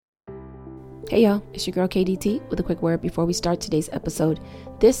Hey y'all, it's your girl KDT with a quick word before we start today's episode.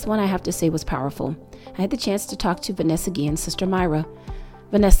 This one I have to say was powerful. I had the chance to talk to Vanessa Guillen's sister Myra.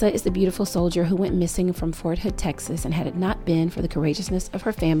 Vanessa is the beautiful soldier who went missing from Fort Hood, Texas, and had it not been for the courageousness of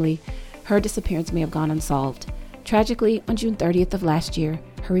her family, her disappearance may have gone unsolved. Tragically, on June 30th of last year,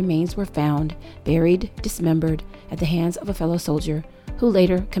 her remains were found, buried, dismembered at the hands of a fellow soldier who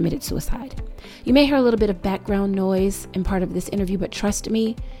later committed suicide. You may hear a little bit of background noise in part of this interview, but trust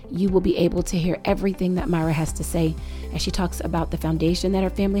me, you will be able to hear everything that Myra has to say as she talks about the foundation that her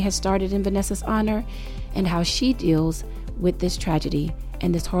family has started in Vanessa's honor and how she deals with this tragedy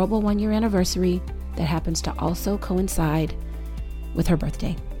and this horrible one-year anniversary that happens to also coincide with her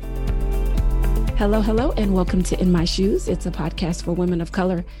birthday. Hello, and welcome to In My Shoes. It's a podcast for women of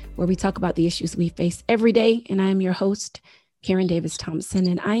color where we talk about the issues we face every day. And I am your host, Karen Davis Thompson,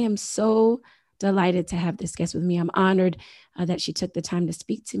 and I am so delighted to have this guest with me. I'm honored that she took the time to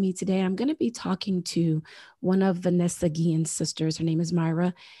speak to me today. I'm going to be talking to one of Vanessa Guillen's sisters. Her name is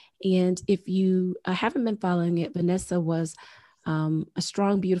Myra. And if you haven't been following it, Vanessa was a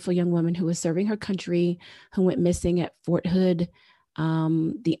strong, beautiful young woman who was serving her country, who went missing at Fort Hood.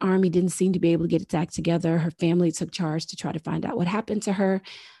 The Army didn't seem to be able to get its act together. Her family took charge to try to find out what happened to her.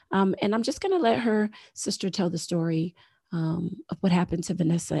 And I'm just going to let her sister tell the story of what happened to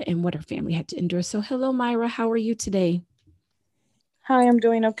Vanessa and what her family had to endure. So hello, Myra. How are you today? Hi, I'm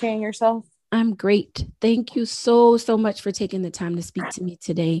doing okay. And yourself? I'm great. Thank you so much for taking the time to speak to me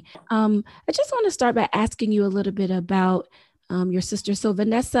today. I just want to start by asking you a little bit about your sister. So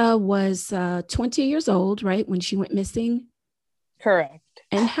Vanessa was 20 years old, right, when she went missing? Correct.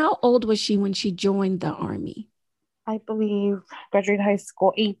 And how old was she when she joined the Army? I believe graduated high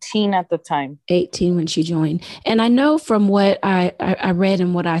school, 18 at the time. 18 when she joined. And I know from what I read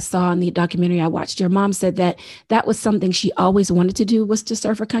and what I saw in the documentary I watched, your mom said that that was something she always wanted to do, was to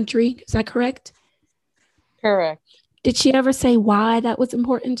serve her country. Is that correct? Correct. Did she ever say why that was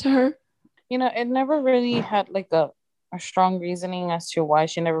important to her? You know, it never really had like a strong reasoning as to why.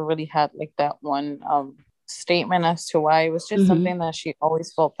 She never really had like that one statement as to why. It was just something that she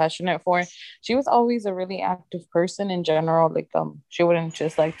always felt passionate for. She was always a really active person in general. Like she wouldn't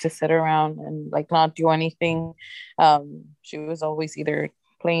just like to sit around and like not do anything. She was always either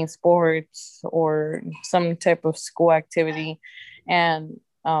playing sports or some type of school activity. And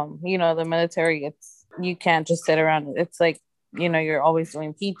you know, the military, it's, you can't just sit around. It's like, you know, you're always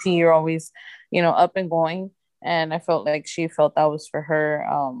doing PT, you're always, you know, up and going. And I felt like she felt that was for her.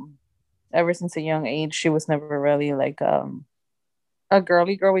 Ever since a young age, she was never really like a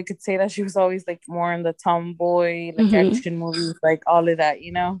girly girl. We could say that she was always like more in the tomboy, like action movies, like all of that,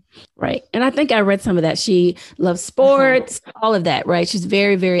 you know? Right. And I think I read some of that. She loves sports, all of that, right? She's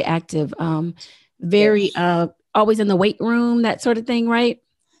very, very active, very always in the weight room, that sort of thing, right?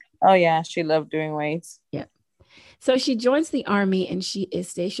 Oh yeah, she loved doing weights. Yeah. So she joins the Army and she is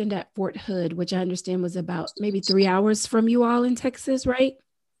stationed at Fort Hood, which I understand was about maybe 3 hours from you all in Texas, right?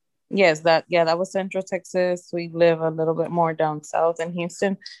 Yes, that was Central Texas. We live a little bit more down south in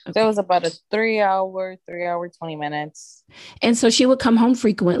Houston. Okay. So it was about a 3 hour, 20 minutes. And so she would come home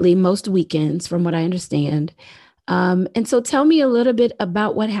frequently, most weekends, from what I understand. And so tell me a little bit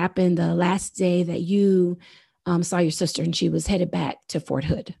about what happened the last day that you saw your sister and she was headed back to Fort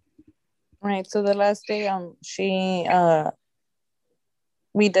Hood. Right. So the last day,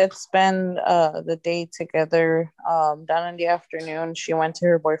 we did spend the day together. Down in the afternoon, she went to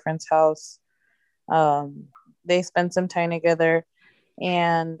her boyfriend's house. They spent some time together,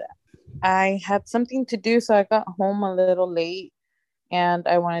 and I had something to do, so I got home a little late, and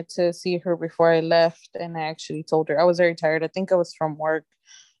I wanted to see her before I left. And I actually told her I was very tired. I think I was from work,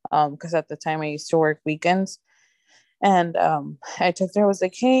 because at the time I used to work weekends. And I texted her, I was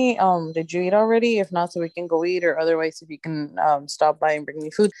like, hey, did you eat already? If not, so we can go eat, or otherwise, if you can stop by and bring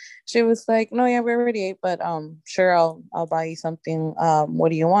me food. She was like, no, yeah, we already ate, but sure, I'll buy you something. What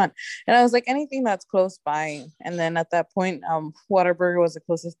do you want? And I was like, anything that's close by. And then at that point, Whataburger was the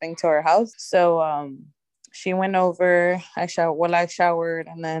closest thing to our house. So she went over, I showered,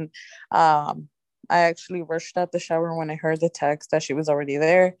 and then I actually rushed out the shower when I heard the text that she was already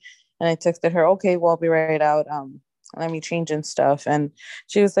there. And I texted her, okay, well, I'll be right out. Let me change and stuff. And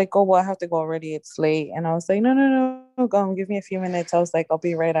she was like, oh, well, I have to go already. It's late. And I was like, no, go, give me a few minutes. I was like, I'll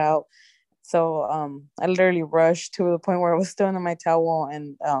be right out. So I literally rushed to the point where I was still in my towel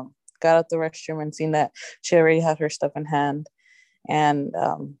and got out the restroom and seen that she already had her stuff in hand. And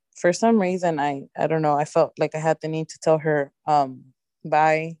for some reason, I don't know, I felt like I had the need to tell her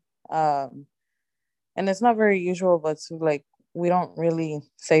bye. And it's not very usual, but it's like, we don't really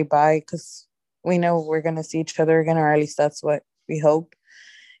say bye because we know we're going to see each other again, or at least that's what we hope.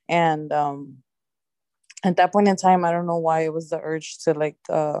 And at that point in time, I don't know why it was the urge to like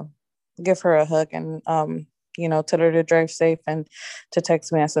give her a hug and tell her to drive safe and to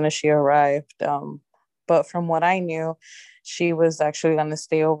text me as soon as she arrived. But from what I knew, she was actually going to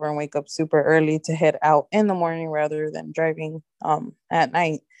stay over and wake up super early to head out in the morning rather than driving at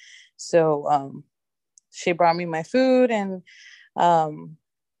night. So she brought me my food, and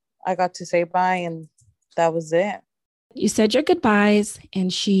I got to say bye, and that was it. You said your goodbyes,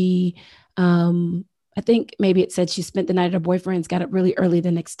 and she, I think maybe it said she spent the night at her boyfriend's, got up really early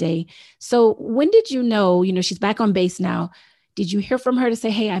the next day. So when did you know, she's back on base now. Did you hear from her to say,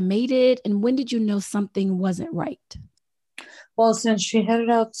 hey, I made it? And when did you know something wasn't right? Well, since she headed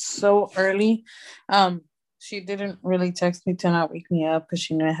out so early, she didn't really text me to not wake me up because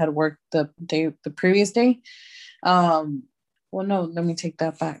she knew I had worked the previous day. Well, no, let me take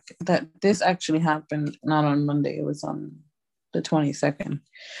that back. That this actually happened not on Monday. It was on the 22nd.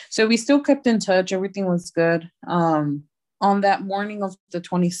 So we still kept in touch. Everything was good. On that morning of the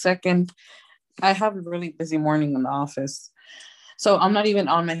 22nd, I have a really busy morning in the office. So I'm not even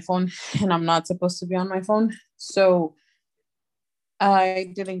on my phone, and I'm not supposed to be on my phone. So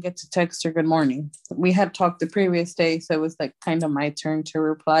I didn't get to text her good morning. We had talked the previous day, so it was like kind of my turn to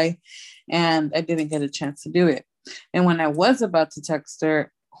reply, and I didn't get a chance to do it. And when I was about to text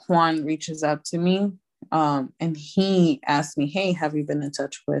her, Juan reaches out to me, and he asked me, hey, have you been in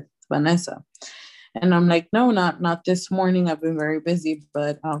touch with Vanessa? And I'm like, no, not this morning. I've been very busy,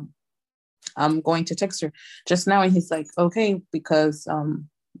 but I'm going to text her just now. And he's like, okay, because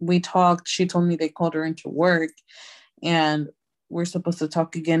we talked. She told me they called her into work, and we're supposed to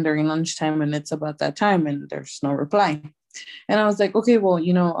talk again during lunchtime, and it's about that time, and there's no reply. And I was like, okay, well,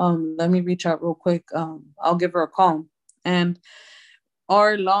 let me reach out real quick. I'll give her a call. And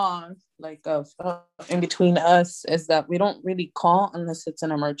our law, like in between us, is that we don't really call unless it's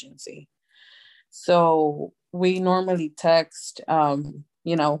an emergency. So we normally text,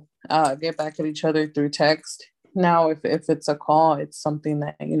 get back at each other through text. Now, if it's a call, it's something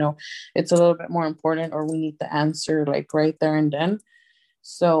that, it's a little bit more important, or we need the answer like right there and then.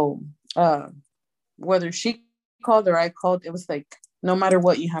 So whether she called or I called, it was like, no matter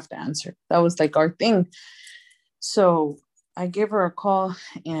what, you have to answer. That was like our thing. So I give her a call,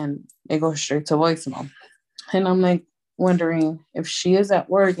 and it goes straight to voicemail. And I'm like wondering if she is at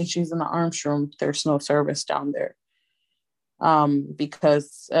work and she's in the arms room, there's no service down there.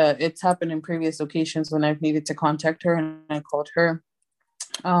 Because it's happened in previous occasions when I've needed to contact her, and I called her.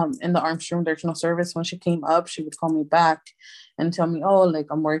 In the arms room, there's no service. When she came up, she would call me back and tell me, oh, like,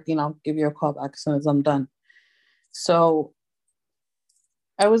 I'm working, I'll give you a call back as soon as I'm done. So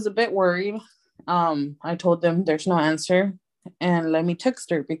I was a bit worried. I told them there's no answer, and let me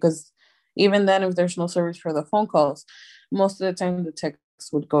text her, because even then, if there's no service for the phone calls, most of the time the text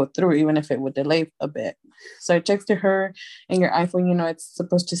would go through, even if it would delay a bit. So I texted her, and your iPhone, it's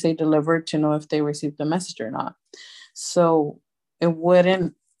supposed to say delivered to know if they received the message or not. So it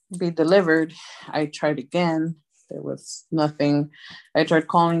wouldn't be delivered. I tried again. There was nothing. I tried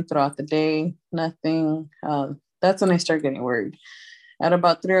calling throughout the day, nothing. That's when I started getting worried. At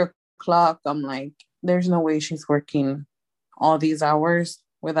about 3 o'clock, I'm like, there's no way she's working all these hours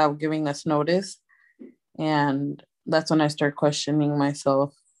without giving us notice. And that's when I start questioning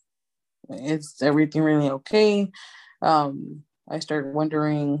myself. Is everything really okay? I started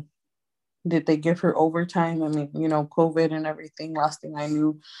wondering, did they give her overtime? I mean, COVID and everything. Last thing I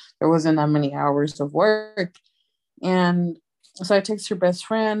knew, there wasn't that many hours of work. And so I text her best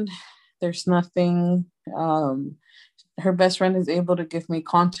friend. There's nothing. Her best friend is able to give me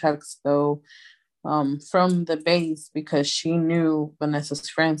context, though, from the base, because she knew Vanessa's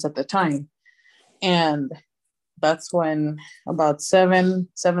friends at the time. And that's when about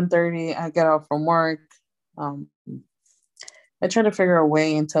 7:30, I get out from work. I try to figure a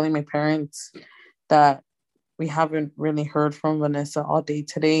way in telling my parents that we haven't really heard from Vanessa all day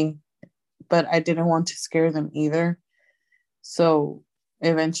today, but I didn't want to scare them either. So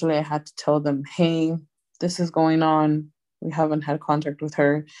eventually I had to tell them, hey, this is going on. We haven't had contact with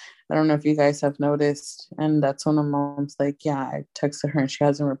her. I don't know if you guys have noticed. And that's when the mom's like, yeah, I texted her and she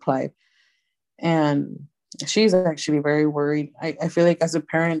hasn't replied. And she's actually very worried. I feel like as a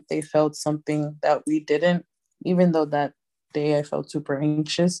parent, they felt something that we didn't, even though that day I felt super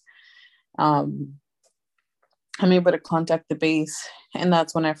anxious. I'm able to contact the base, and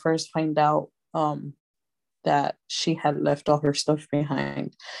that's when I first find out that she had left all her stuff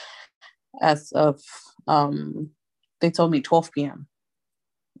behind. As of they told me 12 p.m.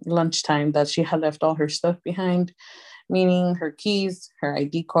 lunchtime that she had left all her stuff behind, meaning her keys, her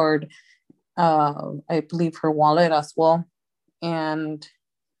ID card, I believe her wallet as well. And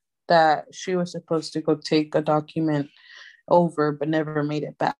that she was supposed to go take a document over but never made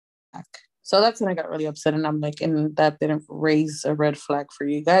it back. So that's when I got really upset, and I'm like, and that didn't raise a red flag for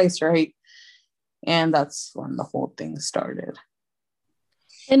you guys, right? And that's when the whole thing started.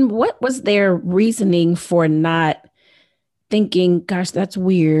 And what was their reasoning for not thinking, gosh, that's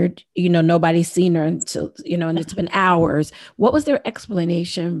weird? Nobody's seen her until, and it's been hours. What was their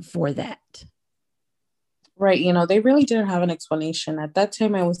explanation for that? Right. They really didn't have an explanation. At that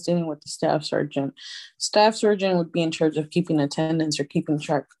time, I was dealing with the staff sergeant. Staff sergeant would be in charge of keeping attendance or keeping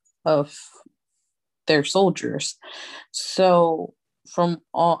track of their soldiers. So from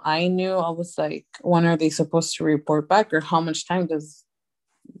all I knew, I was like, when are they supposed to report back, or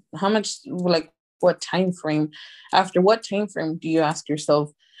what time frame, after what time frame do you ask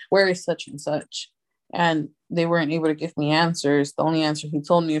yourself, where is such and such? And they weren't able to give me answers. The only answer he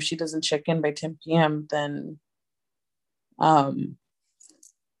told me, if she doesn't check in by 10 p.m., then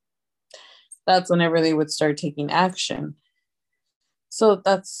that's whenever they would start taking action. So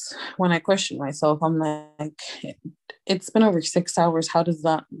that's when I questioned myself. I'm like, it's been over 6 hours. How does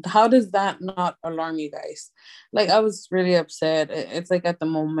that not alarm you guys? Like, I was really upset. It's like at the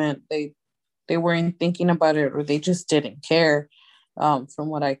moment they weren't thinking about it, or they just didn't care, from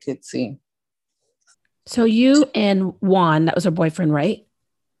what I could see. So you and Juan, that was her boyfriend, right?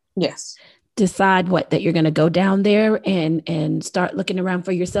 Yes. Decide that you're going to go down there and start looking around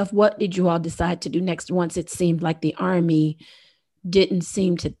for yourself. What did you all decide to do next, once it seemed like the Army didn't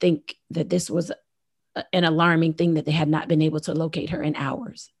seem to think that this was an alarming thing, that they had not been able to locate her in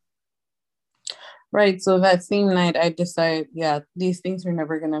hours? Right. So that same night, I decided, yeah, these things are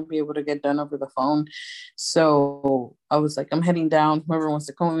never going to be able to get done over the phone. So I was like, I'm heading down. Whoever wants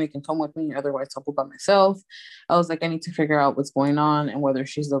to come with me can come with me. Otherwise, I'll go by myself. I was like, I need to figure out what's going on and whether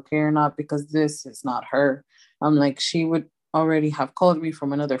she's okay or not, because this is not her. I'm like, she would already have called me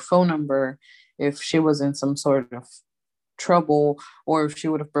from another phone number if she was in some sort of trouble, or if she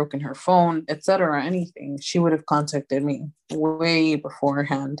would have broken her phone, etc. Anything, she would have contacted me way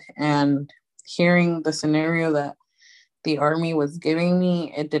beforehand. And hearing the scenario that the Army was giving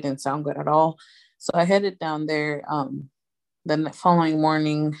me, it didn't sound good at all. So I headed down there. Then the following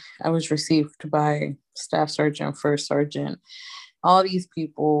morning, I was received by Staff Sergeant, First Sergeant, all these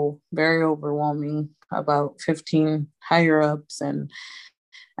people, very overwhelming, about 15 higher ups. And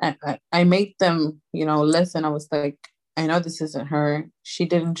I made them, listen. I was like, I know this isn't her. She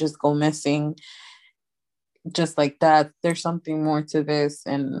didn't just go missing just like that. There's something more to this,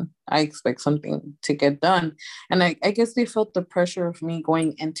 and I expect something to get done. And I guess they felt the pressure of me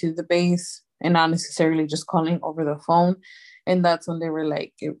going into the base and not necessarily just calling over the phone. And that's when they were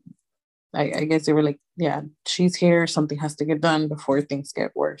like, I guess they were like, yeah, she's here. Something has to get done before things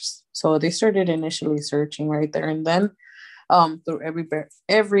get worse. So they started initially searching right there and then, through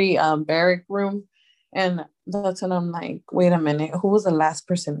every barrack room. And that's when I'm like, wait a minute, who was the last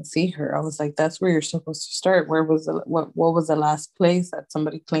person to see her? I was like, that's where you're supposed to start. What was the last place that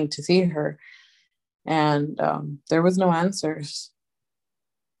somebody claimed to see her? And there was no answers.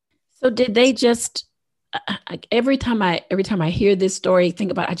 So did they just, every time I hear this story,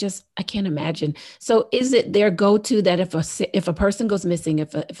 think about, I can't imagine. So is it their go-to that if a person goes missing,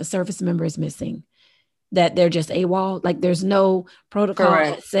 if a service member is missing, that they're just AWOL? Like, there's no protocol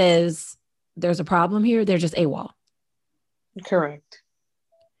Correct. that says there's a problem here. They're just AWOL. Correct.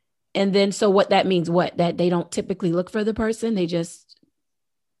 And then, so what that means, that they don't typically look for the person. They just,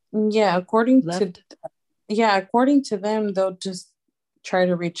 according to them, they'll just try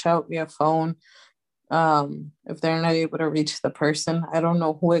to reach out via phone. If they're not able to reach the person, I don't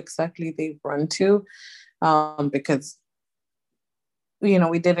know who exactly they run to, because we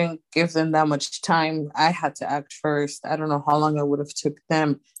didn't give them that much time. I had to act first. I don't know how long it would have took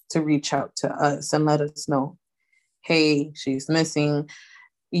them to reach out to us and let us know, hey, she's missing.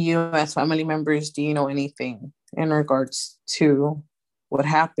 You as family members, do you know anything in regards to what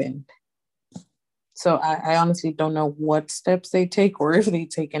happened? So I honestly don't know what steps they take, or if they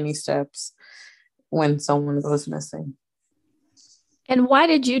take any steps when someone goes missing. And why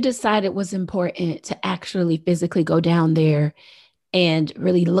did you decide it was important to actually physically go down there and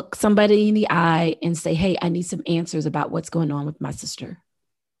really look somebody in the eye and say, hey, I need some answers about what's going on with my sister?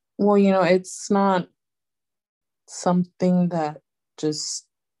 Well, it's not something that just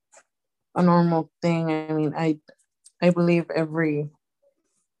a normal thing. I mean, I believe every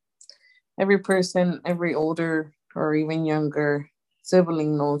person, every older or even younger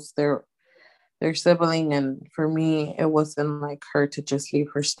sibling knows their sibling. And for me, it wasn't like her to just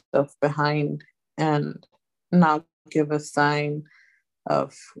leave her stuff behind and not give a sign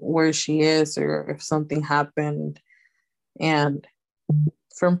of where she is, or if something happened. And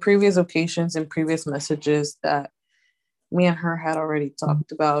from previous occasions and previous messages that me and her had already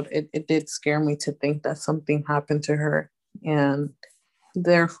talked about, it did scare me to think that something happened to her. And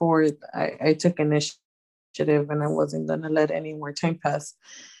therefore, I took initiative and I wasn't going to let any more time pass.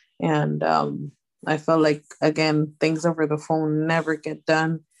 And I felt like, again, things over the phone never get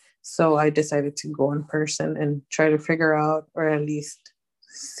done. So I decided to go in person and try to figure out, or at least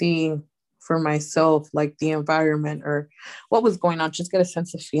see for myself, like the environment or what was going on, just get a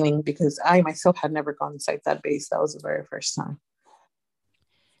sense of feeling, because I myself had never gone inside that base. That was the very first time.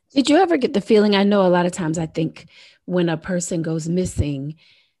 Did you ever get the feeling? I know a lot of times I think when a person goes missing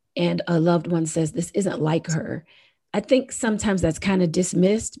and a loved one says this isn't like her, I think sometimes that's kind of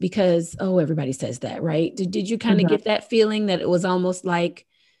dismissed because, oh, everybody says that, right? Did you kind of Mhm. get that feeling that it was almost like,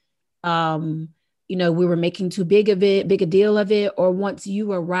 um, we were making too big a deal of it? Or once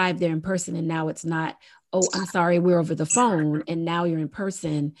you arrive there in person and now it's not, oh, I'm sorry, we're over the phone, and now you're in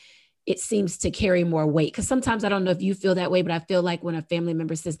person, it seems to carry more weight. Because sometimes I don't know if you feel that way, but I feel like when a family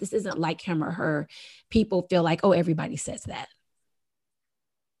member says this isn't like him or her, people feel like, oh, everybody says that.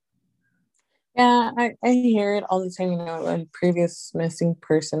 Yeah, I hear it all the time, in previous missing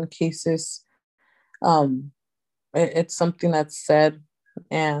person cases. Um, it's something that's said.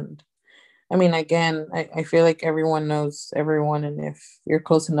 And I mean, again, I feel like everyone knows everyone. And if you're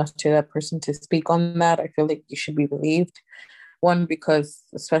close enough to that person to speak on that, I feel like you should be believed. One, because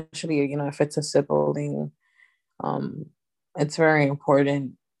especially, if it's a sibling, um, it's very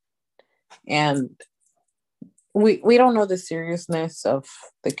important. And we don't know the seriousness of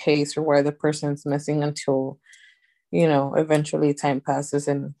the case or why the person's missing until, eventually time passes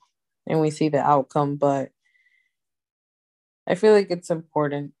and we see the outcome. But I feel like it's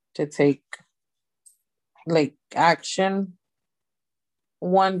important to take like action.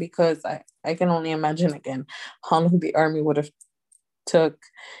 One, because I can only imagine again how long the army would have took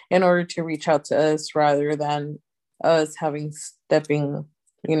in order to reach out to us, rather than us you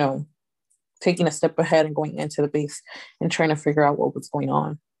know, taking a step ahead and going into the base and trying to figure out what was going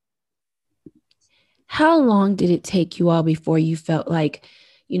on. How long did it take you all before you felt like,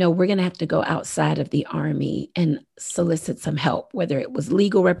 we're going to have to go outside of the army and solicit some help, whether it was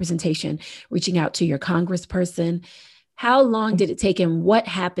legal representation, reaching out to your congressperson? How long did it take, and what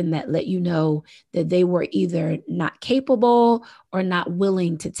happened that let you know that they were either not capable or not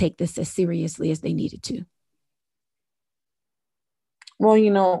willing to take this as seriously as they needed to? Well,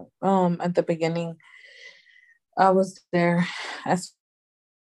 at the beginning, I was there as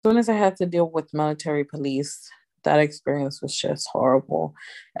soon as I had to deal with military police. That experience was just horrible.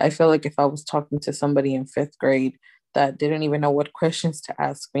 I feel like if I was talking to somebody in fifth grade that didn't even know what questions to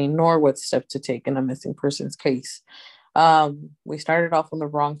ask me, nor what step to take in a missing persons case. We started off on the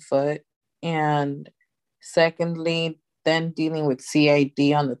wrong foot. And secondly, then dealing with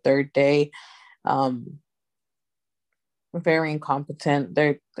CID on the third day, um, very incompetent.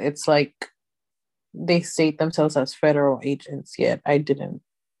 It's like they state themselves as federal agents, yet I didn't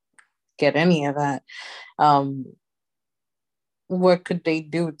get any of that. Um, what could they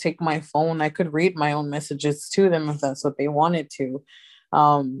do? Take my phone? I could read my own messages to them if that's what they wanted to.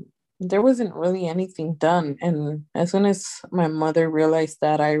 There wasn't really anything done. And as soon as my mother realized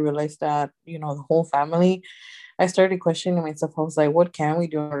that, I realized that, the whole family, I started questioning myself. I was like, what can we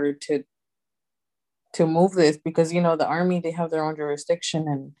do in order to move this? Because, the army, they have their own jurisdiction.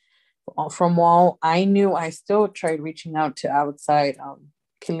 And from all I knew, I still tried reaching out to outside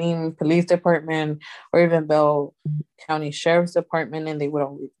Killeen Police Department or even Bell County Sheriff's Department, and they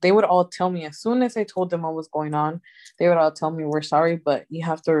would all tell me, as soon as I told them what was going on, they would all tell me, "We're sorry, but you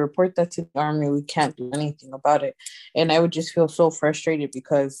have to report that to the army. We can't do anything about it." And I would just feel so frustrated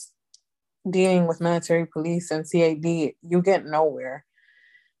because dealing with military police and CID, you get nowhere.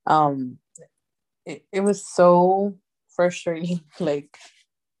 Um, it was so frustrating, like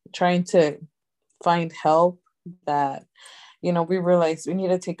trying to find help, that we realized we need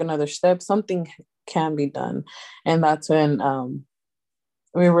to take another step. Something can be done. And that's when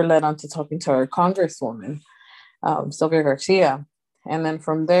we were led on to talking to our congresswoman, Sylvia Garcia. And then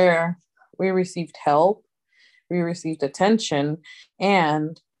from there, we received help, we received attention.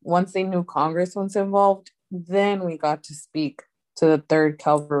 And once they knew Congress was involved, then we got to speak to the 3rd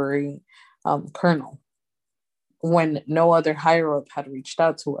Cavalry colonel, when no other higher up had reached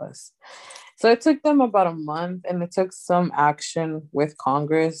out to us. So it took them about a month, and it took some action with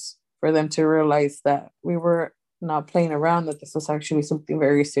Congress for them to realize that we were not playing around, that this was actually something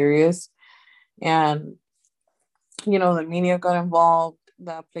very serious. And, the media got involved.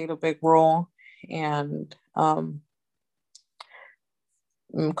 That played a big role. And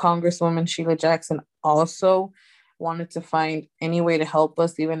Congresswoman Sheila Jackson also wanted to find any way to help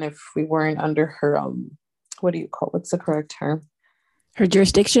us, even if we weren't under her what do you call, what's the correct term? Her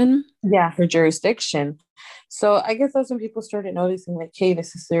jurisdiction? Yeah, her jurisdiction. So I guess that's when people started noticing, like, hey,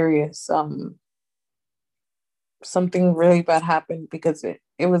 this is serious. Something really bad happened, because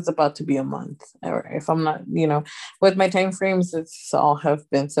it was about to be a month. Or if I'm not, with my time frames, it's all have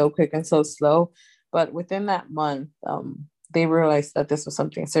been so quick and so slow. But within that month, they realized that this was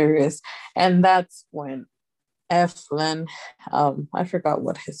something serious. And that's when Eflin, I forgot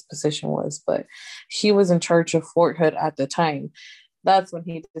what his position was, but he was in charge of Fort Hood at the time. That's when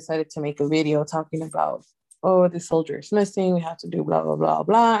he decided to make a video talking about, oh, the soldier is missing. We have to do blah, blah, blah,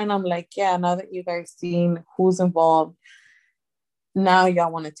 blah. And I'm like, yeah, now that you guys seen who's involved, now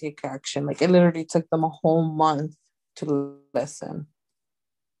y'all want to take action. Like, it literally took them a whole month to listen.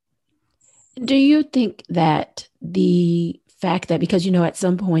 Do you think that the fact that, because, at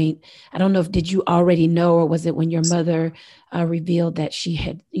some point, I don't know if, did you already know, or was it when your mother revealed that she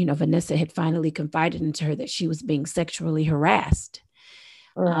had, Vanessa had finally confided into her that she was being sexually harassed?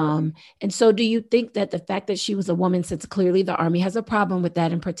 And so do you think that the fact that she was a woman, since clearly the Army has a problem with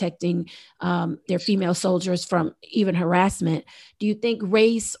that and protecting their female soldiers from even harassment, do you think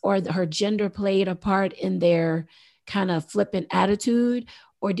race or her gender played a part in their kind of flippant attitude?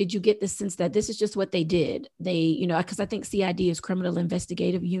 Or did you get the sense that this is just what they did? They, because I think CID is Criminal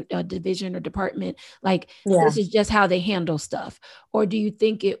Investigative Division or Department. Like, This is just how they handle stuff. Or do you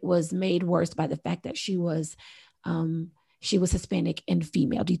think it was made worse by the fact that she was Hispanic and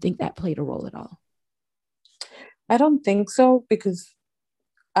female? Do you think that played a role at all? I don't think so, because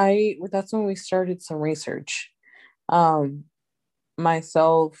that's when we started some research.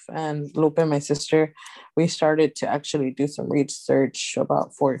 Myself and Lupe, my sister, we started to actually do some research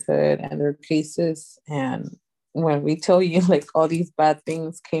about Fort Hood and their cases. And when we tell you, like, all these bad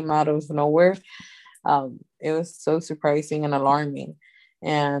things came out of nowhere, it was so surprising and alarming.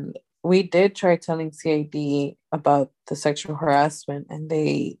 And we did try telling CID about the sexual harassment, and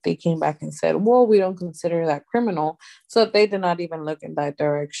they came back and said, well, we don't consider that criminal. So they did not even look in that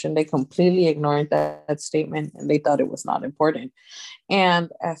direction. They completely ignored that statement, and they thought it was not important.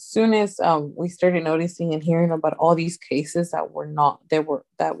 And as soon as we started noticing and hearing about all these cases that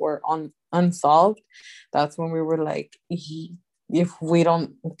were unsolved, that's when we were like, if we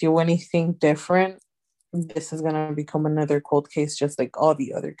don't do anything different, this is going to become another cold case, just like all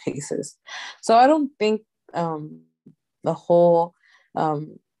the other cases. So I don't think the whole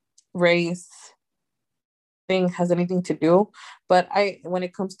race thing has anything to do. But when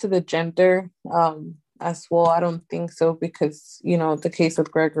it comes to the gender as well, I don't think so, because, the case with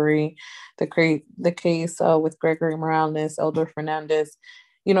Gregory, the case with Gregory Morales, Elder Fernandez,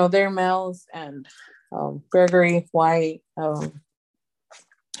 they're males, and Gregory white,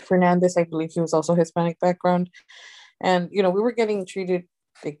 Fernandez, I believe he was also Hispanic background. And, we were getting treated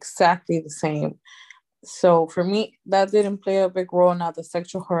exactly the same. So for me, that didn't play a big role. Now, the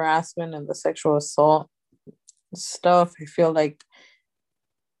sexual harassment and the sexual assault stuff, I feel like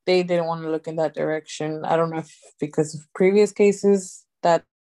they didn't want to look in that direction. I don't know if because of previous cases that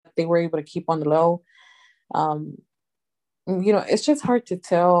they were able to keep on the low. It's just hard to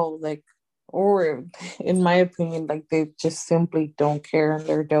tell, like, or in my opinion, like, they just simply don't care,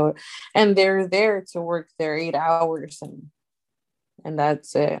 and they're there to work their 8 hours, and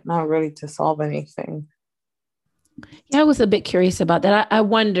that's it, not really to solve anything. Yeah, I was a bit curious about that. I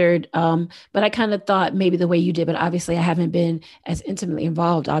wondered, but I kind of thought maybe the way you did, but obviously I haven't been as intimately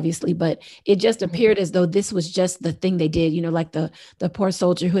involved, obviously, but it just appeared as though this was just the thing they did, like the poor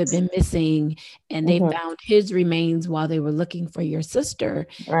soldier who had been missing, and they found his remains while they were looking for your sister.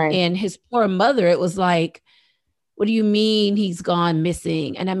 Right. And his poor mother, it was like, what do you mean he's gone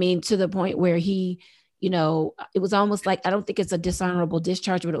missing? And I mean, to the point where he, it was almost like, I don't think it's a dishonorable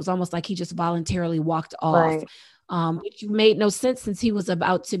discharge, but it was almost like he just voluntarily walked off. Right. Which made no sense, since he was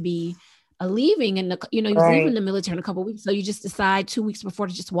about to be leaving, and he was leaving the military in a couple of weeks. So you just decide 2 weeks before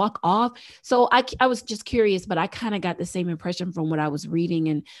to just walk off. So I was just curious, but I kind of got the same impression from what I was reading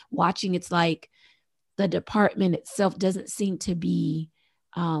and watching. It's like the department itself doesn't seem to be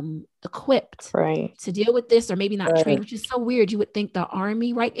equipped to deal with this, or maybe not trained, which is so weird. You would think the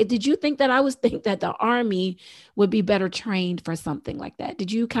Army, right? Did you think that I was think that the Army would be better trained for something like that?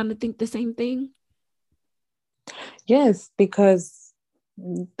 Did you kind of think the same thing? Yes, because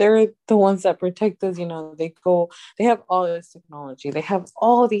they're the ones that protect us. They have all this technology, they have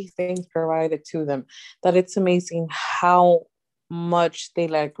all these things provided to them, that it's amazing how much they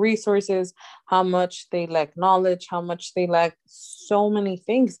lack resources, how much they lack knowledge, how much they lack so many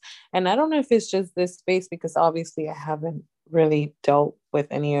things. And I don't know if it's just this space, because obviously I haven't really dealt with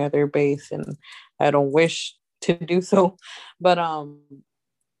any other base, and I don't wish to do so. But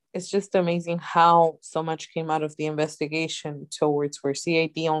it's just amazing how so much came out of the investigation towards where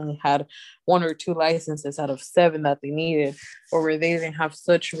CID only had 1 or 2 licenses out of 7 that they needed, or where they didn't have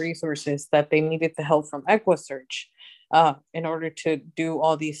such resources that they needed the help from EquiSearch in order to do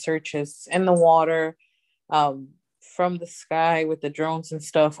all these searches in the water, from the sky with the drones and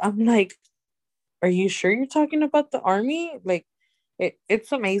stuff. I'm like, are you sure you're talking about the army? Like,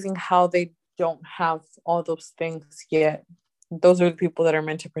 it's amazing how they don't have all those things yet. Those are the people that are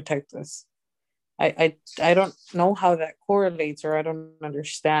meant to protect us. I don't know how that correlates, or I don't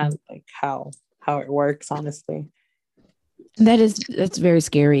understand like how it works, honestly. That's very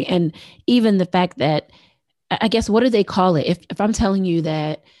scary. And even the fact that, I guess, what do they call it? If I'm telling you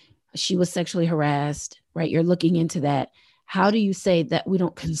that she was sexually harassed, right? You're looking into that. How do you say that we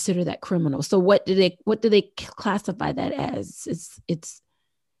don't consider that criminal? So what do they classify that as? It's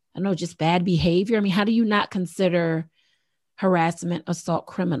I don't know, just bad behavior. I mean, how do you not consider harassment, assault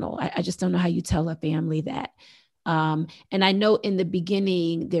criminal? I just don't know how you tell a family that. And I know in the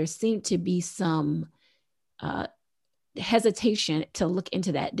beginning there seemed to be some hesitation to look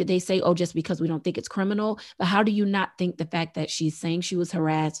into that. Did they say, oh, just because we don't think it's criminal? But how do you not think the fact that she's saying she was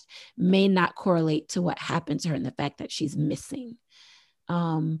harassed may not correlate to what happened to her and the fact that she's missing?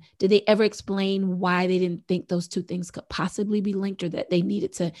 Did they ever explain why they didn't think those two things could possibly be linked, or that they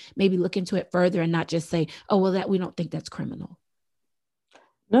needed to maybe look into it further and not just say, oh, well, that we don't think that's criminal?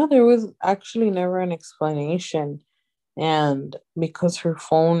 No, there was actually never an explanation. And because her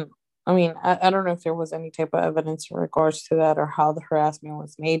phone, I mean, I don't know if there was any type of evidence in regards to that or how the harassment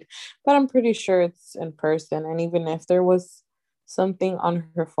was made, but I'm pretty sure it's in person. And even if there was something on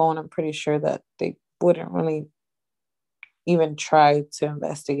her phone, I'm pretty sure that they wouldn't really even try to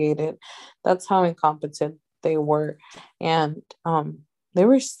investigate it. That's how incompetent they were. And they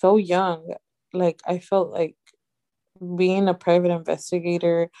were so young. Like, I felt like being a private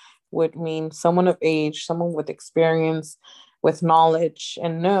investigator would mean someone of age, someone with experience, with knowledge.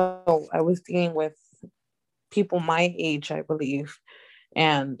 And no, I was dealing with people my age, I believe.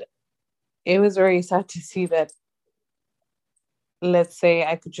 And it was very sad to see that, let's say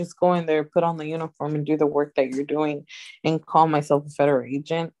I could just go in there, put on the uniform, and do the work that you're doing and call myself a federal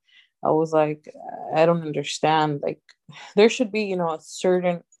agent. I was like, I don't understand. Like, there should be, a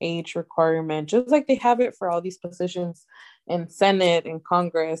certain age requirement, just like they have it for all these positions in Senate and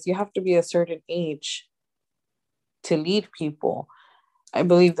Congress. You have to be a certain age to lead people. I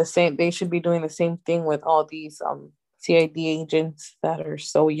believe they should be doing the same thing with all these CID agents that are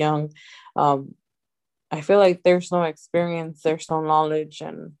so young. I feel like there's no experience, there's no knowledge,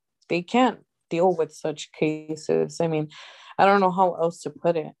 and they can't deal with such cases. I mean, I don't know how else to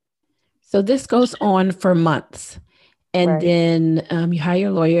put it. So this goes on for months. And Right. then you hire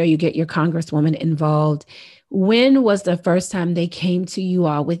your lawyer, you get your congresswoman involved. When was the first time they came to you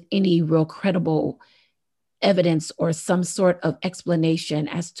all with any real credible evidence or some sort of explanation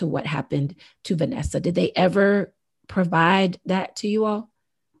as to what happened to Vanessa? Did they ever provide that to you all?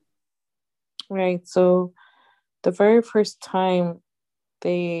 Right. So the very first time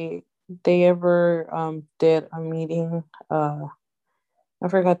they ever did a meeting, I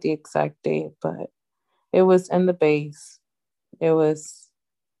forgot the exact date, but it was in the base. It was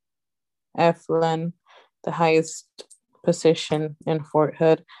Eflin, the highest position in Fort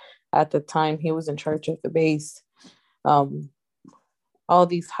Hood at the time. He was in charge of the base. Um, all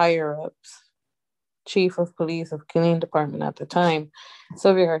these higher ups, chief of police of Killeen Department at the time,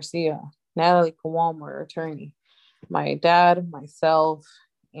 Sylvia Garcia, Natalie Kowal, our attorney, my dad, myself,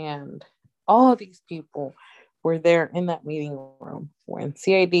 and all these people were there in that meeting room when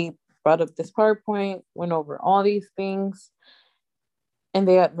CID brought up this PowerPoint, went over all these things, and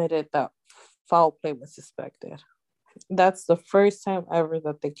they admitted that foul play was suspected. That's the first time ever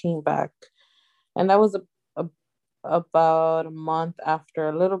that they came back. And that was about a month after,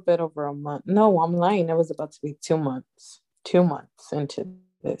 a little bit over a month. No, I'm lying. It was about to be 2 months, 2 months into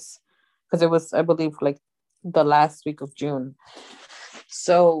this. Because it was, I believe, like the last week of June.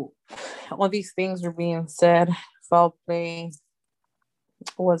 So all these things were being said. Foul play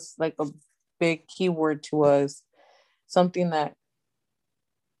was like a big keyword to us. Something that,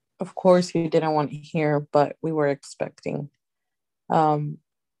 of course, we didn't want to hear, but we were expecting. And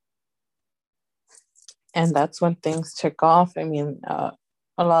that's when things took off. I mean, a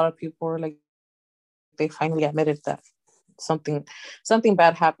lot of people were like, they finally admitted that something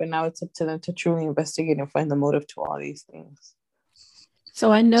bad happened. Now it's up to them to truly investigate and find the motive to all these things.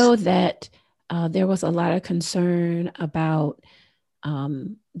 So I know that there was a lot of concern about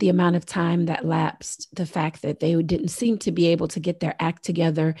the amount of time that lapsed, the fact that they didn't seem to be able to get their act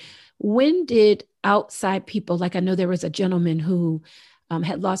together. When did outside people? Like I know there was a gentleman who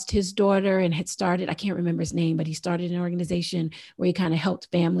had lost his daughter and had started, I can't remember his name, but he started an organization where he kind of helped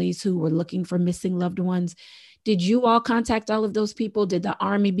families who were looking for missing loved ones. Did you all contact all of those people? Did the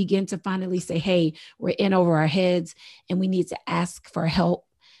Army begin to finally say, hey, we're in over our heads and we need to ask for help?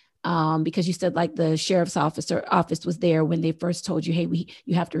 Because you said like the sheriff's office was there when they first told you, hey,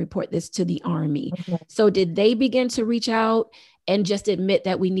 you have to report this to the Army. Mhm. So did they begin to reach out and just admit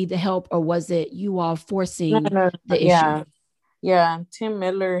that we need the help, or was it you all No, forcing no, no, the issue? yeah. Yeah, Tim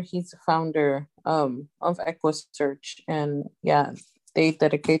Miller, he's the founder of EquiSearch, and yeah, they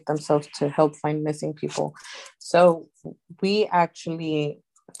dedicate themselves to help find missing people. So we actually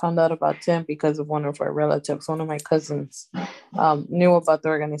found out about Tim because of one of our relatives. One of my cousins knew about the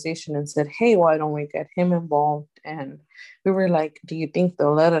organization and said, "Hey, why don't we get him involved?" And we were like, "Do you think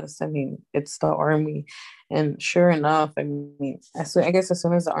they'll let us? I mean, it's the Army." And sure enough, I mean, I guess as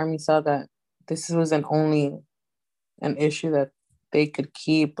soon as the Army saw that this was an issue that they could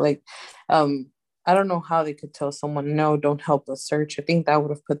keep, like, I don't know how they could tell someone, no, don't help us search. I think that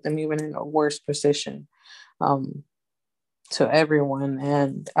would have put them even in a worse position, um to everyone.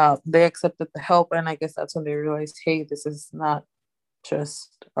 And they accepted the help, and I guess that's when they realized, hey, this is not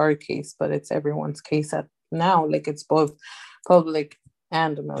just our case, but it's everyone's case at now, like it's both public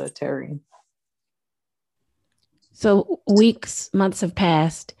and military. So weeks, months have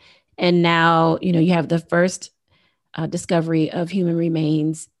passed, and now you have the first discovery of human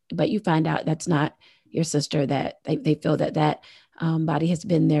remains, but you find out that's not your sister. That they feel that body has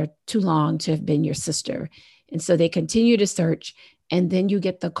been there too long to have been your sister, and so they continue to search. And then you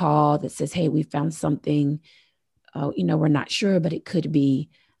get the call that says, "Hey, we found something. We're not sure, but it could be."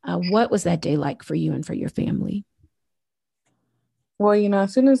 What was that day like for you and for your family? Well,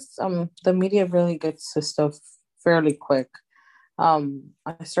 as soon as the media really gets to stuff fairly quick, I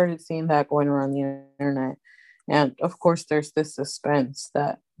started seeing that going around the internet. And of course, there's this suspense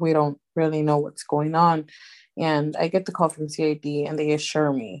that we don't really know what's going on. And I get the call from CID, and they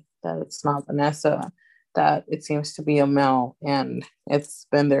assure me that it's not Vanessa, that it seems to be a male, and it's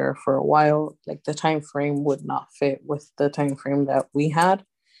been there for a while. Like the time frame would not fit with the time frame that we had.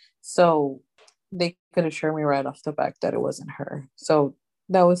 So they could assure me right off the back that it wasn't her. So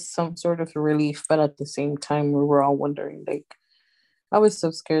that was some sort of relief. But at the same time, we were all wondering, like, I was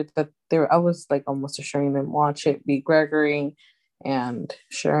so scared that I was like almost assuring them, watch it be Gregory. And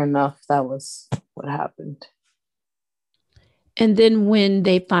sure enough, that was what happened. And then when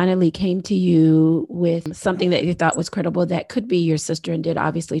they finally came to you with something that you thought was credible, that could be your sister, and did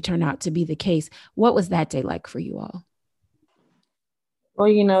obviously turn out to be the case, what was that day like for you all?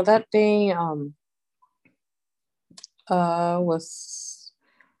 Well, that day was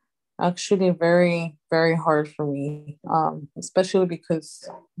actually very, very hard for me, especially because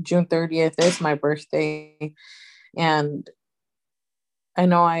June 30th is my birthday. And I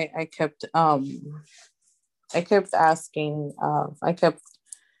know I kept asking, I kept,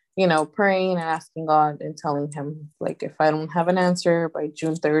 praying and asking God and telling him, like, if I don't have an answer by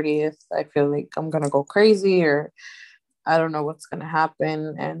June 30th, I feel like I'm going to go crazy, or I don't know what's going to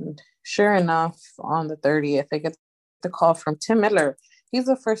happen. And sure enough, on the 30th, I get the call from Tim Miller. He's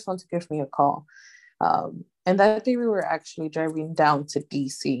the first one to give me a call. And that day we were actually driving down to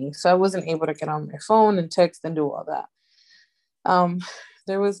DC. So I wasn't able to get on my phone and text and do all that. Um,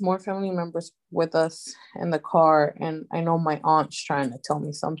 there was more family members with us in the car, and I know my aunt's trying to tell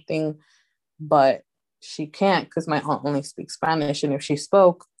me something, but she can't because my aunt only speaks Spanish, and if she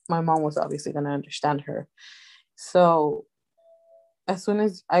spoke, my mom was obviously going to understand her. So as soon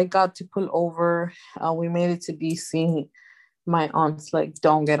as I got to pull over, we made it to DC. My aunt's like,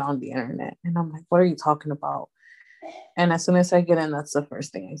 don't get on the internet. And I'm like, what are you talking about? And as soon as I get in, that's the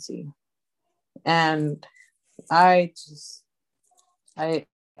first thing I see. And I just, I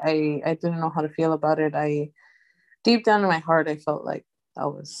didn't know how to feel about it. Deep down in my heart, I felt like that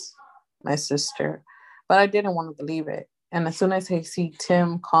was my sister, but I didn't want to believe it. And as soon as I see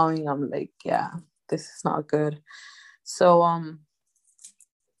Tim calling, I'm like, yeah, this is not good. So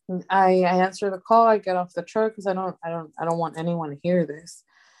I answer the call. I get off the truck because I don't want anyone to hear this.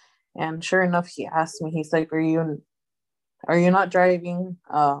 And sure enough, he asked me. He's like, "Are you not driving?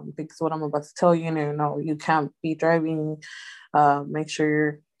 Because what I'm about to tell you, no, you can't be driving. Make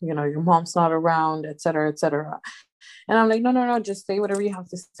sure your mom's not around, etc., etc." And I'm like, "No, no, no. Just say whatever you have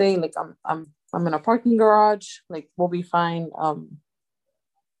to say. Like I'm in a parking garage. Like we'll be fine."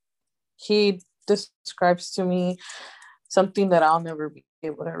 He describes to me something that I'll never be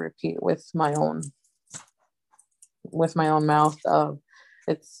able to repeat with my own mouth.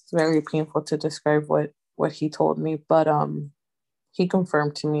 It's very painful to describe what he told me, but he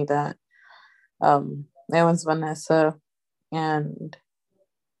confirmed to me that It was Vanessa, and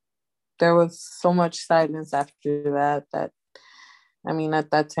there was so much silence after that I mean, at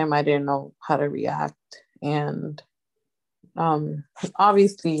that time I didn't know how to react. And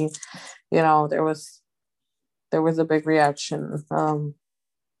obviously, there was a big reaction,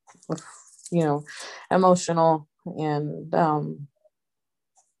 with, you know, emotional, and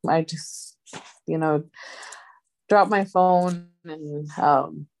I just, you know, dropped my phone and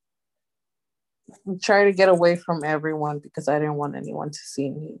try to get away from everyone because I didn't want anyone to see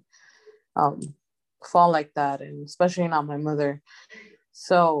me um, fall like that, and especially not my mother.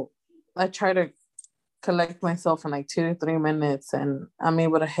 So I try to collect myself in like 2 to 3 minutes, and I'm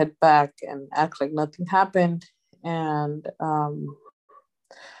able to head back and act like nothing happened. And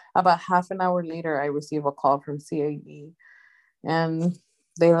about half an hour later, I receive a call from CAE, and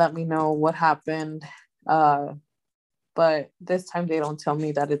they let me know what happened. Uh, but this time they don't tell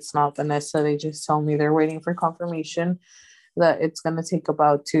me that it's not Vanessa. They just tell me they're waiting for confirmation that it's going to take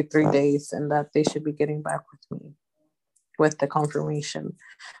about 2 3 days, and that they should be getting back with me with the confirmation.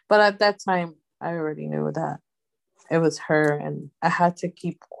 But at that time, I already knew that it was her, and I had to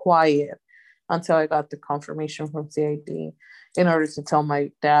keep quiet until I got the confirmation from CID in order to tell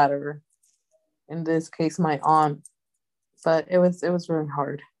my dad, or in this case, my aunt. But it was really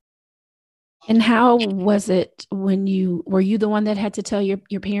hard. And how was it when were you the one that had to tell your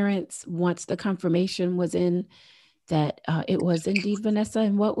parents once the confirmation was in that it was indeed Vanessa?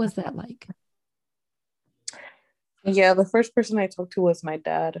 And what was that like? Yeah, the first person I talked to was my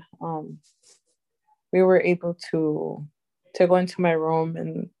dad. We were able to go into my room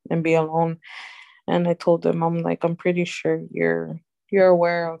and be alone. And I told him, I'm like, I'm pretty sure you're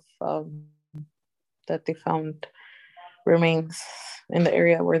aware of that they found remains in the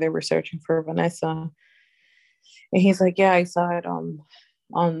area where they were searching for Vanessa. And he's like, yeah, I saw it on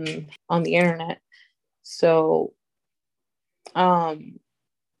the internet. So um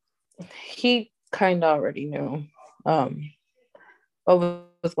he kind of already knew what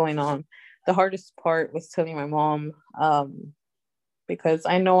was going on. The hardest part was telling my mom, because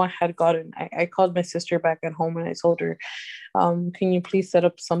I know I called my sister back at home and I told her, can you please set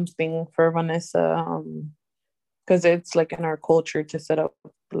up something for Vanessa? Because it's like in our culture to set up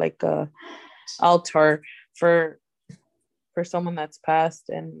like a altar for someone that's passed.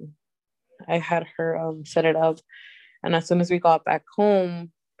 And I had her set it up. And as soon as we got back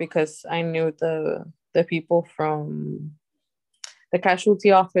home, because I knew the people from the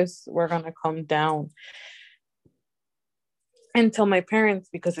casualty office were gonna come down and tell my parents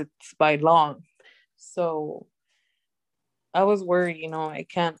because it's by law. So I was worried, I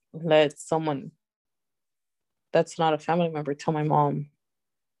can't let someone that's not a family member tell my mom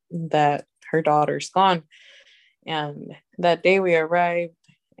that her daughter's gone. And that day we arrived,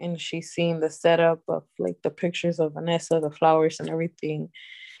 and she seen the setup of like the pictures of Vanessa, the flowers and everything.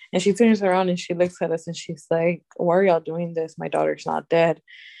 And she turns around and she looks at us and she's like, why are y'all doing this? My daughter's not dead.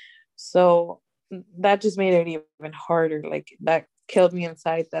 So that just made it even harder. Like that killed me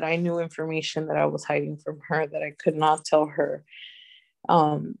inside, that I knew information that I was hiding from her that I could not tell her.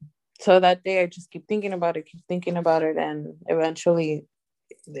 So that day I just keep thinking about it. And eventually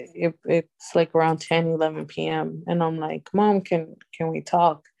it's like around 10, 11 p.m. And I'm like, Mom, can we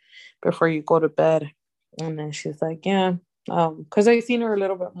talk before you go to bed? And then she's like, yeah. Because I seen her a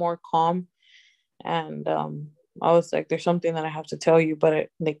little bit more calm. And I was like, there's something that I have to tell you, but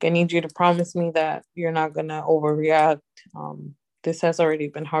I need you to promise me that you're not gonna overreact. This has already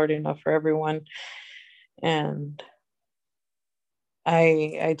been hard enough for everyone. And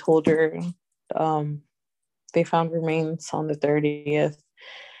I told her, they found remains on the 30th,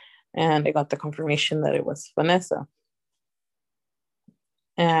 and I got the confirmation that it was Vanessa.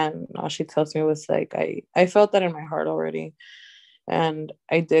 And all she tells me was like, I felt that in my heart already. And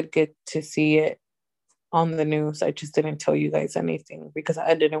I did get to see it on the news. I just didn't tell you guys anything because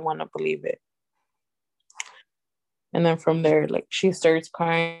I didn't want to believe it. And then from there, like she starts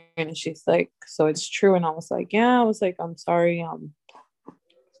crying and she's like, so it's true. And I was like, yeah. I was like, I'm sorry.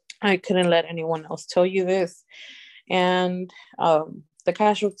 I couldn't let anyone else tell you this. And the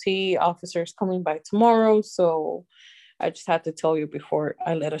casualty officer is coming by tomorrow. So I just had to tell you before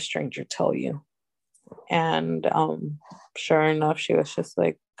I let a stranger tell you. And sure enough, she was just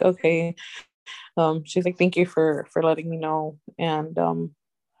like, okay. She's like, thank you for letting me know. And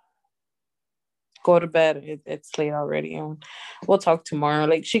go to bed. It's late already, and we'll talk tomorrow.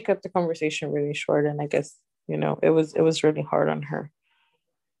 Like she kept the conversation really short, and I guess it was really hard on her.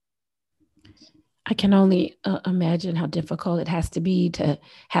 I can only imagine how difficult it has to be to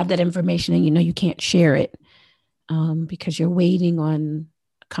have that information and you can't share it because you're waiting on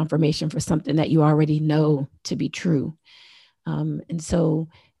confirmation for something that you already know to be true. And so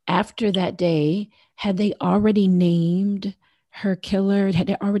after that day, had they already named her killer? Had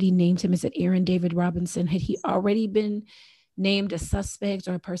they already named him? Is it Aaron David Robinson? Had he already been named a suspect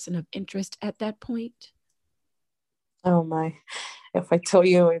or a person of interest at that point? Oh my. If I tell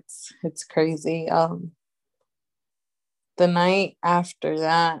you, it's crazy. The night after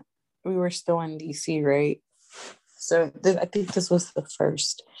that, we were still in DC, right? So I think this was the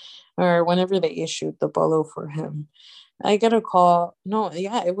first, or whenever they issued the bolo for him. I get a call. No,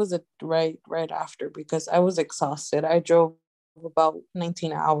 yeah, it was right after, because I was exhausted. I drove about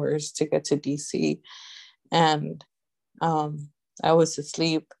 19 hours to get to DC, and um, I was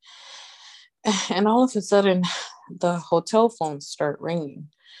asleep. And all of a sudden, the hotel phones start ringing,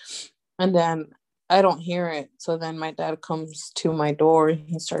 and then I don't hear it. So then my dad comes to my door and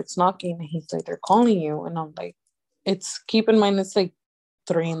he starts knocking, and he's like, "They're calling you," and I'm like, "It's keep in mind it's like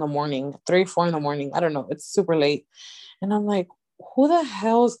 3 in the morning, 3, 4 in the morning. I don't know. It's super late." And I'm like, who the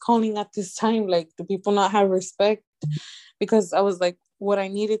hell is calling at this time? Like, do people not have respect? Because I was like, what I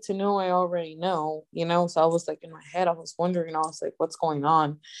needed to know, I already know, you know? So I was like, in my head, I was wondering, I was like, what's going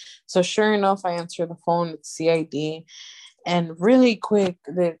on? So sure enough, I answer the phone, it's CID. And really quick,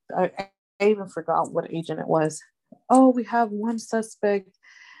 I even forgot what agent it was. Oh, we have one suspect.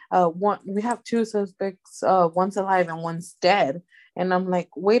 We have two suspects. One's alive and one's dead. And I'm like,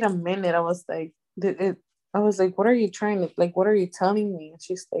 wait a minute. I was like, what are you trying to, like, what are you telling me? And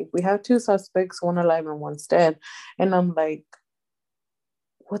she's like, we have two suspects, one alive and one's dead. And I'm like,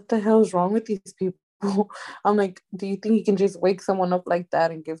 what the hell is wrong with these people? I'm like, do you think you can just wake someone up like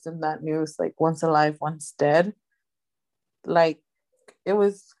that and give them that news? Like, one's alive, one's dead. Like, it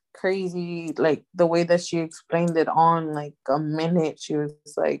was crazy. Like, the way that she explained it on like a minute, she was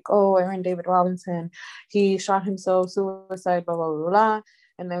like, oh, Aaron David Robinson, he shot himself, suicide, blah, blah, blah, blah.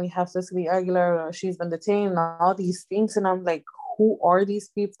 And then we have Cecily Aguilar, she's been detained, and all these things. And I'm like, who are these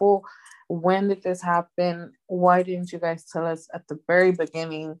people? When did this happen? Why didn't you guys tell us at the very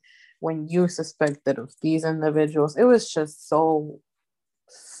beginning when you suspected of these individuals? It was just so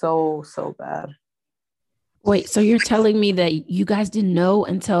bad. Wait, so you're telling me that you guys didn't know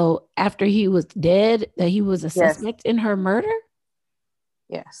until after he was dead that he was a Yes. suspect in her murder?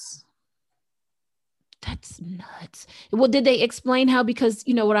 Yes. That's nuts. Well, did they explain how? Because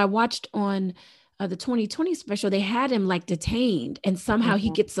you know what I watched on the 2020 special, they had him like detained, and somehow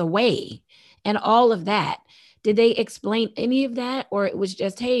he Mhm. gets away, and all of that. Did they explain any of that, or it was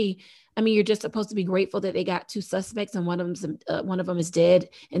just, hey? I mean, you're just supposed to be grateful that they got two suspects, and one of them is dead,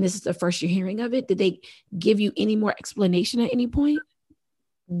 and this is the first you're hearing of it. Did they give you any more explanation at any point?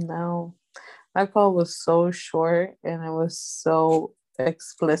 No, that call was so short and it was so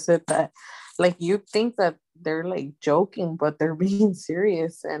explicit that, like, you think that they're like joking, but they're being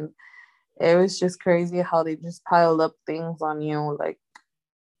serious. And it was just crazy how they just piled up things on you, like,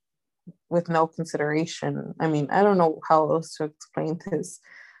 with no consideration. I mean, I don't know how else to explain this.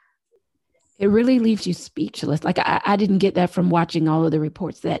 It really leaves you speechless. Like I didn't get that from watching all of the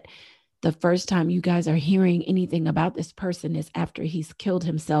reports that the first time you guys are hearing anything about this person is after he's killed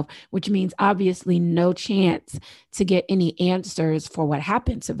himself, which means obviously no chance to get any answers for what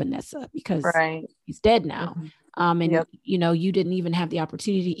happened to Vanessa because Right. he's dead now. Mhm. And Yep. you know, you didn't even have the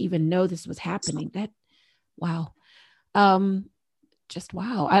opportunity to even know this was happening. That wow. Um, just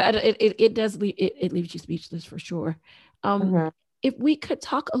wow. It does leave it leaves you speechless for sure. Um, Mhm. if we could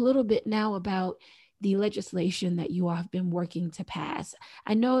talk a little bit now about the legislation that you all have been working to pass.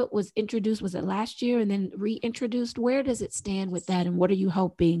 I know it was introduced, was it last year, and then reintroduced? Where does it stand with that, and what are you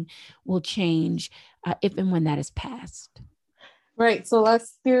hoping will change if and when that is passed? Right. So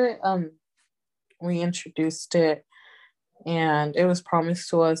last year, we introduced it, and it was promised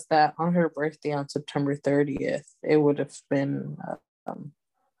to us that on her birthday on September 30th, it would have been um,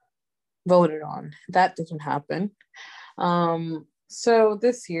 voted on. That didn't happen. So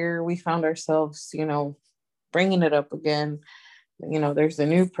this year we found ourselves, bringing it up again. There's a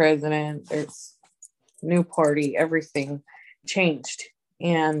new president, there's new party, everything changed.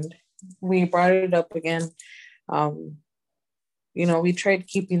 And we brought it up again. Um, we tried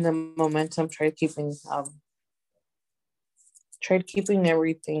keeping the momentum, tried keeping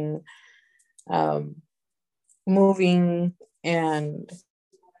everything um, moving, and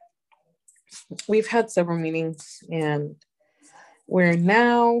we've had several meetings, and we're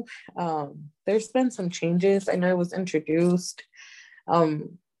now there's been some changes. I know it was introduced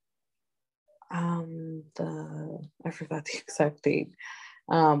um the I forgot the exact date,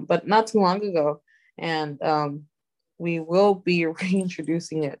 but not too long ago, and we will be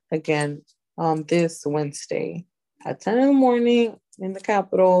reintroducing it again this Wednesday at 10 in the morning in the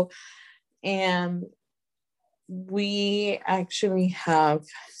Capitol. And we actually have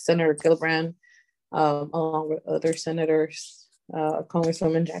Senator Gillibrand, along with other senators,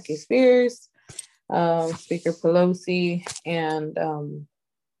 Congresswoman Jackie Spears, Speaker Pelosi, and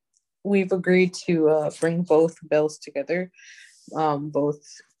we've agreed to bring both bills together, both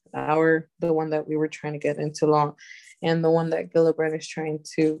the one that we were trying to get into law and the one that Gillibrand is trying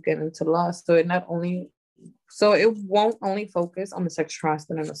to get into law. So it won't only focus on the sexual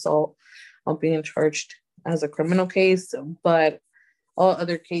harassment and assault of being charged as a criminal case, but all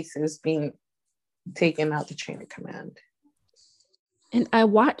other cases being taken out the chain of command. And I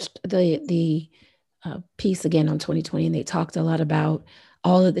watched the piece again on 2020, and they talked a lot about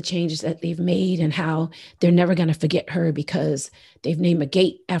all of the changes that they've made and how they're never going to forget her because they've named a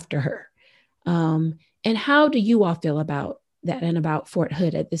gate after her. And how do you all feel about that and about Fort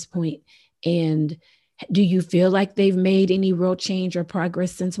Hood at this point? And do you feel like they've made any real change or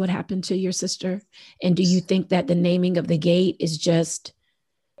progress since what happened to your sister? And do you think that the naming of the gate is just,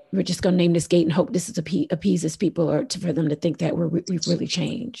 we're just going to name this gate and hope this is appeases people, or for them to think that we've really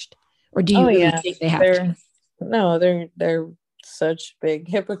changed? Or do you really think they have to? No, they're such big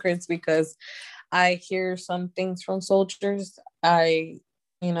hypocrites, because I hear some things from soldiers. They're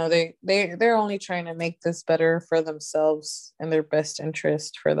only trying to make this better for themselves and their best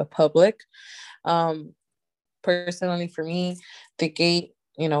interest for the public. Personally, for me, the gate,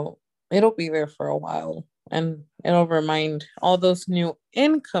 it'll be there for a while, and it'll remind all those new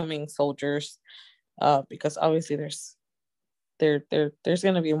incoming soldiers, because obviously there's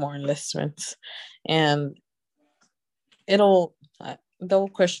going to be more enlistments, and they'll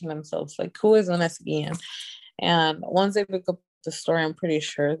question themselves, like, who is Vanessa Guillen? And once they pick up the story, I'm pretty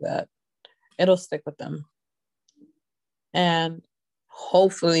sure that it'll stick with them and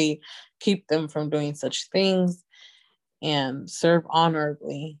hopefully keep them from doing such things and serve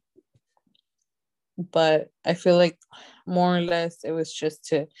honorably. But I feel like more or less it was just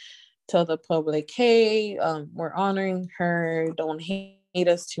to tell the public, hey, we're honoring her, don't hate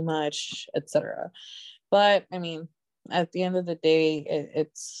us too much, etc. But I mean, at the end of the day,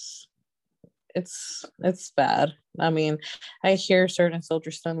 it's bad. I mean, I hear certain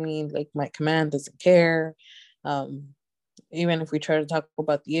soldiers telling me, like, my command doesn't care. Even if we try to talk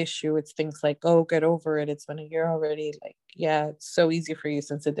about the issue, it's things like, oh, get over it, it's been a year already. Like, yeah, it's so easy for you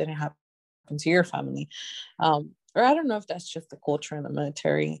since it didn't happen to your family. Or I don't know if that's just the culture in the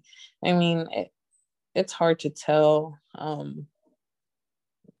military. I mean, it's hard to tell.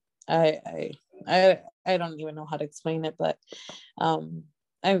 I don't even know how to explain it, but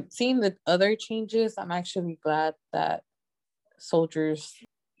I've seen the other changes. I'm actually glad that soldiers'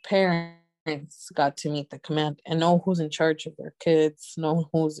 parents got to meet the command and know who's in charge of their kids, know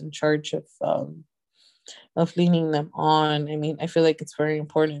who's in charge of leading them on. I mean, I feel like it's very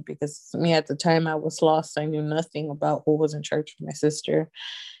important, because me, at the time I was lost. I knew nothing about who was in charge of my sister.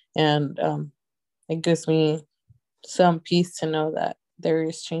 And it gives me some peace to know that there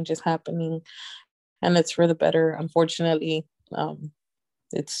is changes happening, and it's for the better. Unfortunately,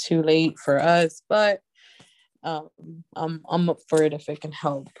 it's too late for us, but I'm up for it if it can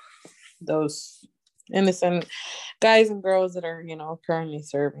help those innocent guys and girls that are, currently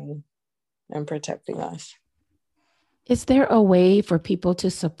serving and protecting us. Is there a way for people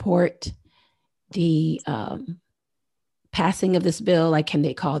to support the passing of this bill? Like, can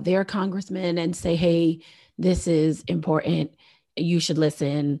they call their congressman and say, hey, this is important, you should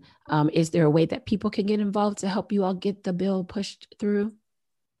listen? Is there a way that people can get involved to help you all get the bill pushed through?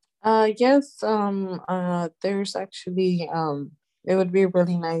 Yes. There's actually, it would be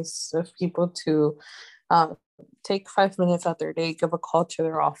really nice of people to take 5 minutes out their day, give a call to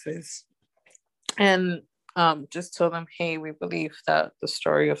their office, and just tell them, hey, we believe that the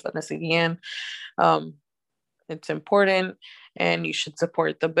story of Vanessa Guillen, it's important, and you should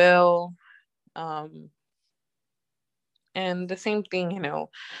support the bill. And the same thing,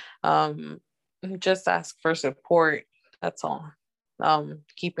 just ask for support. That's all.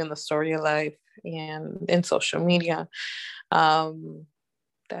 Keeping the story alive and in social media. That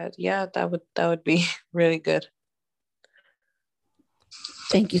would be really good.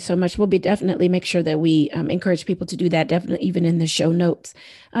 Thank you so much. We'll be definitely make sure that we encourage people to do that, definitely even in the show notes.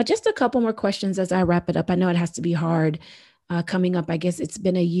 Just a couple more questions as I wrap it up. I know it has to be hard coming up. I guess it's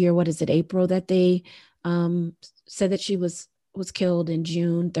been a year. What is it, April, that they said that she was killed in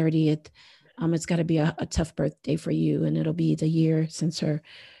June 30th. It's got to be a tough birthday for you, and it'll be the year since her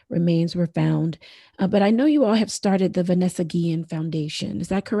remains were found. But I know you all have started the Vanessa Guillen Foundation. Is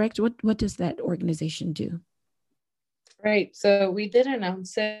that correct? What does that organization do? Right. So we did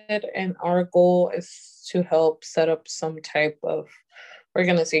announce it, and our goal is to help set up some type of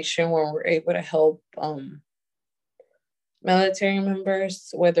organization where we're able to help military members,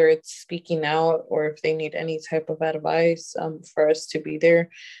 whether it's speaking out or if they need any type of advice, for us to be there.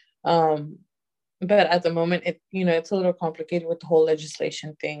 But at the moment, it's a little complicated with the whole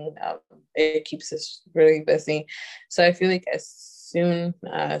legislation thing. It keeps us really busy. So I feel like as soon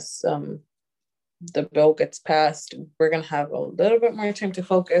as the bill gets passed, we're going to have a little bit more time to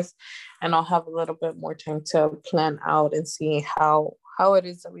focus, and I'll have a little bit more time to plan out and see how it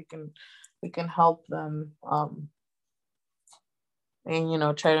is that we can help them,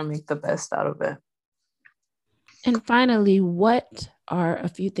 and try to make the best out of it. And finally, what are a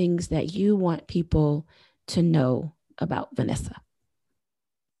few things that you want people to know about Vanessa?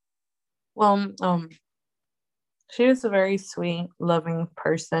 Well, she was a very sweet, loving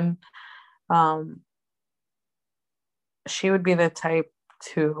person. She would be the type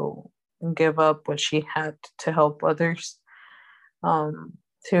to give up what she had to help others.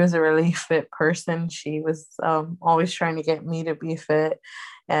 She was a really fit person. She was always trying to get me to be fit,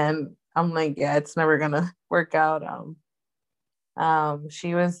 and I'm like, yeah, it's never gonna work out.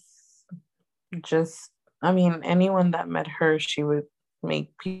 She was just, anyone that met her, she would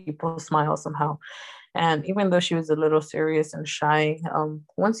make people smile somehow. And even though she was a little serious and shy,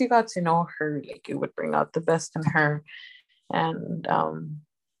 once you got to know her, like, it would bring out the best in her. And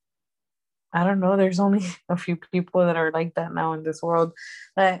I don't know, there's only a few people that are like that now in this world.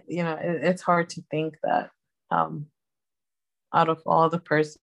 That, it's hard to think that out of all the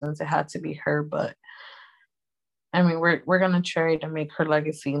persons, it had to be her. But we're gonna try to make her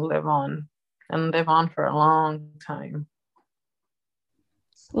legacy live on for a long time.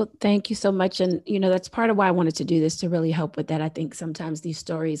 Well, thank you so much. And, that's part of why I wanted to do this, to really help with that. I think sometimes these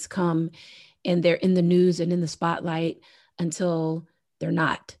stories come and they're in the news and in the spotlight until they're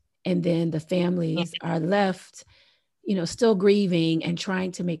not. And then the families are left, still grieving and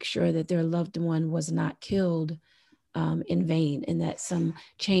trying to make sure that their loved one was not killed in vain, and that some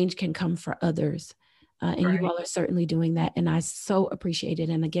change can come for others. And right. You all are certainly doing that. And I so appreciate it.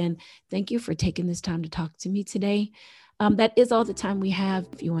 And again, thank you for taking this time to talk to me today. That is all the time we have.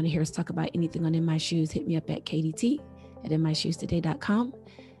 If you want to hear us talk about anything on In My Shoes, hit me up at kdt@inmyshoestoday.com.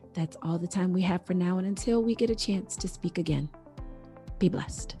 That's all the time we have for now. And until we get a chance to speak again, be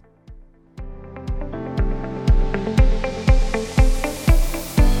blessed.